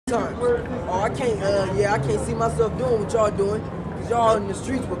times. Oh, I can't. Yeah, I can't see myself doing what y'all doing. Cause y'all in the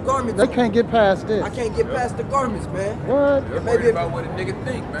streets with garments. They can't get past this. I can't get past the garments, man. What? They're Maybe worried about what a nigga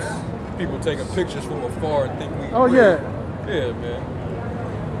think, man. People taking pictures from afar and think we. Oh yeah. Yeah, man.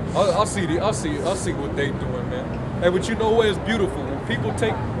 I'll see what they doing, man. Hey, but you know what is beautiful? When people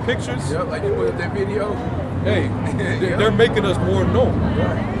take pictures, Yep, like you put up that video. hey, they're making us more known.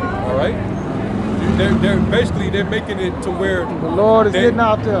 All right. They're basically making it to where The Lord is getting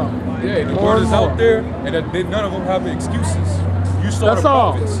out there. Yeah, the More word and is more. out there, and that none of them have excuses. You saw That's the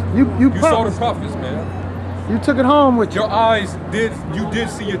all. prophets. You saw the prophets. prophets, man. You took it home with you. Your eyes did. You did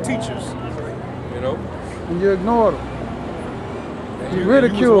see your teachers. You know. And you ignored them. And You you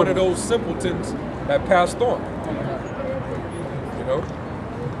ridiculed was one of them. those simpletons that passed on. You know.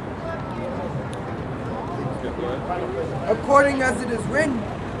 According as it is written,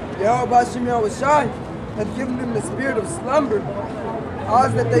 Yahweh Shem Yahushai has given them the spirit of slumber,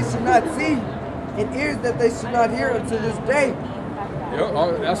 eyes that they should not see, and ears that they should not hear unto this day. Yeah,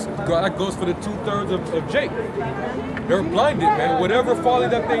 that goes for the 2/3 of Jake. They're blinded, man. Whatever folly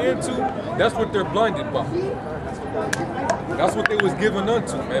that they into, that's what they're blinded by. That's what they was given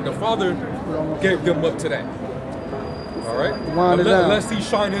unto, man. The Father gave them up to that. All right. Unless He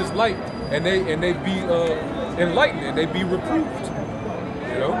shine His light and they be enlightened and they be reproved.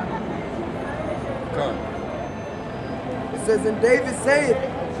 You know. Come. It says, and David saith,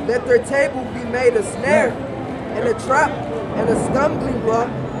 let their table be made a snare, and a trap, and a stumbling block,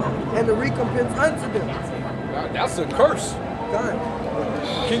 and a recompense unto them. That's a curse. God.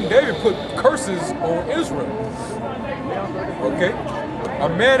 King David put curses on Israel. Okay? A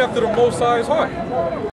man after the Most High's heart.